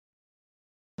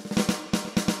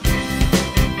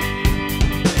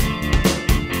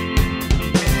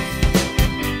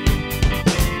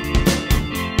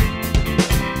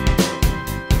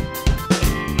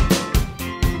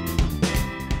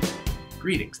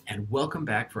Greetings and welcome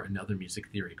back for another Music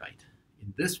Theory Bite.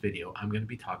 In this video, I'm going to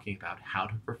be talking about how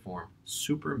to perform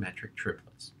supermetric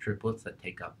triplets, triplets that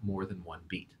take up more than one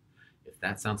beat. If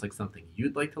that sounds like something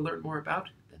you'd like to learn more about,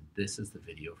 then this is the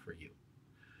video for you.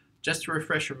 Just to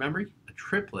refresh your memory, a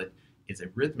triplet is a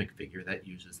rhythmic figure that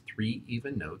uses 3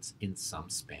 even notes in some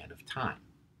span of time.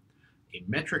 A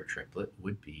metric triplet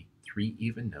would be 3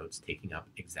 even notes taking up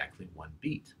exactly 1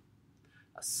 beat.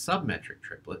 A submetric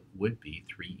triplet would be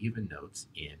 3 even notes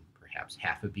in perhaps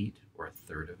half a beat, or a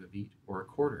third of a beat, or a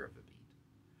quarter of a beat.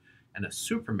 And a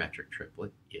supermetric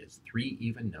triplet is 3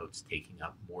 even notes taking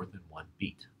up more than 1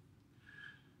 beat.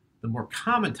 The more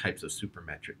common types of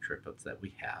supermetric triplets that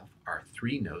we have are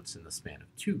 3 notes in the span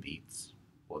of 2 beats,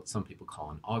 what some people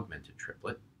call an augmented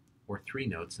triplet, or 3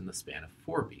 notes in the span of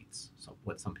 4 beats, so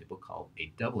what some people call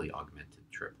a doubly augmented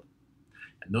triplet.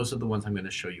 And those are the ones I'm going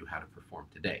to show you how to perform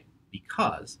today,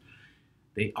 because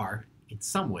they are, in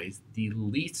some ways, the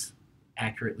least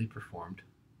accurately performed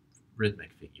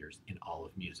rhythmic figures in all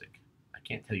of music. I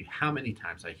can't tell you how many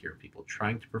times I hear people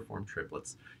trying to perform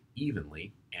triplets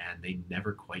evenly, and they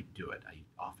never quite do it. I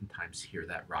oftentimes hear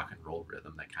that rock and roll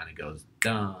rhythm that kind of goes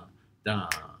da, da,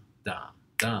 da,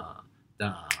 da,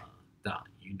 da, da.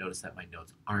 You notice that my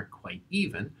notes aren't quite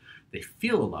even. They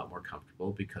feel a lot more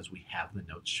comfortable because we have the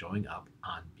notes showing up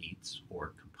on beats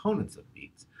or components of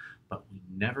beats, but we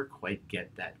never quite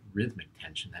get that rhythmic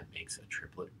tension that makes a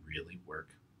triplet really work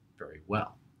very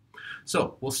well.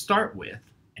 So we'll start with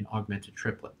an augmented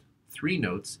triplet, 3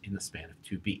 notes in the span of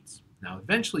 2 beats. Now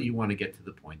eventually you want to get to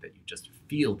the point that you just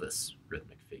feel this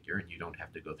rhythmic figure and you don't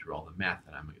have to go through all the math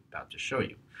that I'm about to show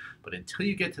you. But until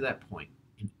you get to that point,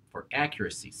 for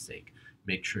accuracy's sake,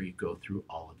 make sure you go through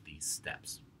all of these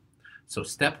steps. So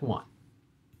step 1.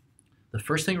 The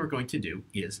first thing we're going to do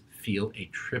is feel a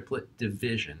triplet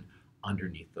division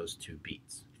underneath those 2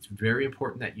 beats. It's very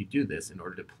important that you do this in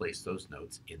order to place those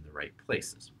notes in the right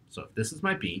places. So if this is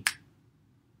my beat,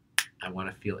 I want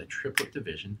to feel a triplet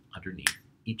division underneath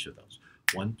each of those.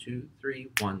 1, 2, 3,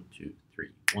 1, 2, 3,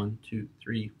 1, 2,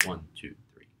 3, 1, 2,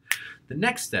 3. The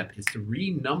next step is to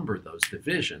renumber those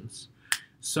divisions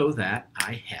so that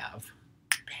I have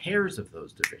pairs of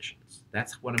those divisions.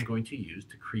 That's what I'm going to use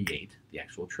to create the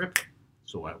actual triplet.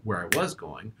 So where I was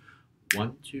going,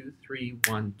 1, 2, 3,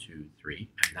 1, 2, 3,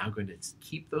 I'm now going to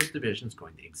keep those divisions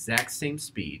going the exact same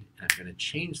speed, and I'm going to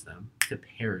change them to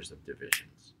pairs of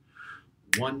divisions.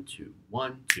 1, 2,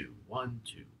 1, 2, 1,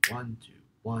 2, 1, 2,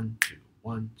 1, 2,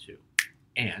 1, 2.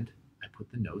 And I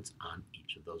put the notes on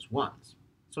each of those ones.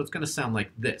 So it's going to sound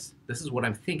like this. This is what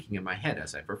I'm thinking in my head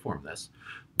as I perform this.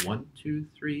 1, 2,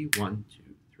 3, 1, 2,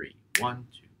 3, 1,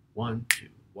 2, 1, 2,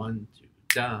 1, 2,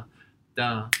 da,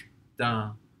 da,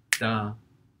 da, da,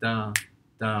 da,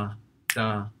 da,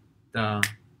 da, da,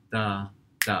 da,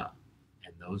 da.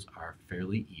 And those are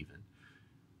fairly even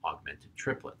augmented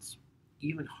triplets.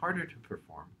 Even harder to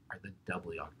perform are the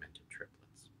doubly augmented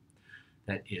triplets.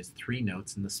 That is 3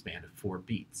 notes in the span of 4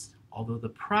 beats, although the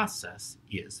process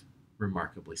is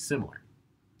remarkably similar.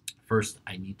 First,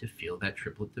 I need to feel that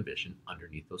triplet division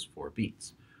underneath those 4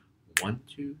 beats. 1,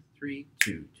 2, 3,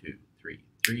 2, 2, 3,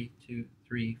 3, 2,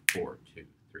 3, 4, 2,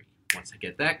 3. Once I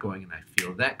get that going and I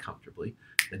feel that comfortably,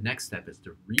 the next step is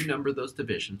to renumber those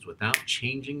divisions without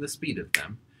changing the speed of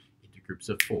them into groups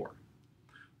of 4.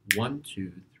 1,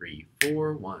 2, 3,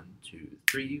 4, 1, 2,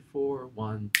 3, 4,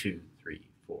 1, 2, 3,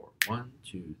 4, 1,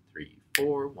 2, 3,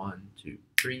 4, 1, 2,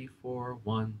 3, 4,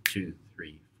 1, 2,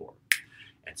 3, 4.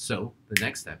 And so the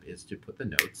next step is to put the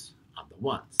notes on the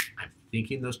ones. I'm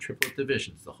thinking those triplet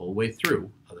divisions the whole way through,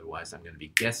 otherwise I'm going to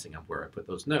be guessing on where I put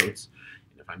those notes,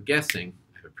 and if I'm guessing,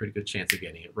 I have a pretty good chance of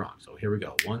getting it wrong. So here we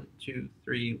go. 1, 2,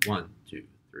 3, 1, 2,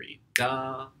 3,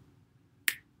 da,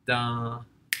 da,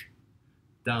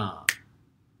 da,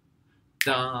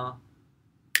 da,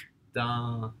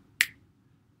 da,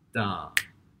 da.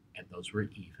 And those were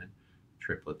even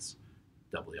triplets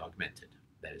doubly augmented.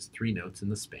 That is 3 notes in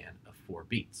the span of 4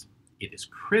 beats. It is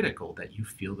critical that you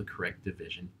feel the correct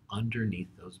division underneath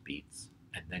those beats,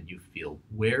 and then you feel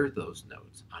where those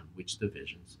notes, on which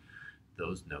divisions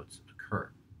those notes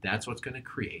occur. That's what's going to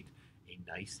create a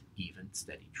nice, even,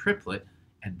 steady triplet,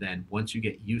 and then once you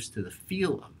get used to the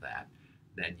feel of that,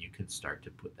 then you can start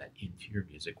to put that into your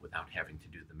music without having to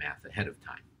do the math ahead of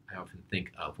time. I often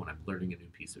think of when I'm learning a new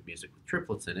piece of music with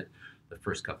triplets in it, the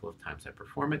first couple of times I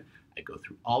perform it, I go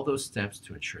through all those steps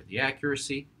to ensure the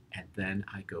accuracy, and then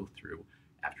I go through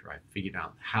after I've figured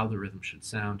out how the rhythm should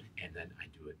sound, and then I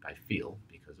do it by feel,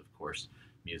 because of course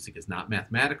music is not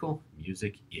mathematical,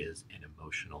 music is an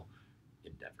emotional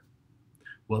endeavor.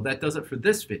 Well, that does it for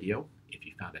this video. If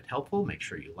you found it helpful, make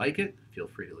sure you like it. Feel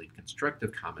free to leave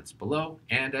constructive comments below.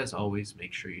 And as always,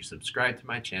 make sure you subscribe to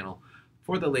my channel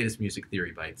for the latest music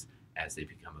theory bites as they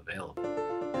become available.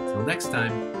 Until next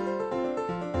time.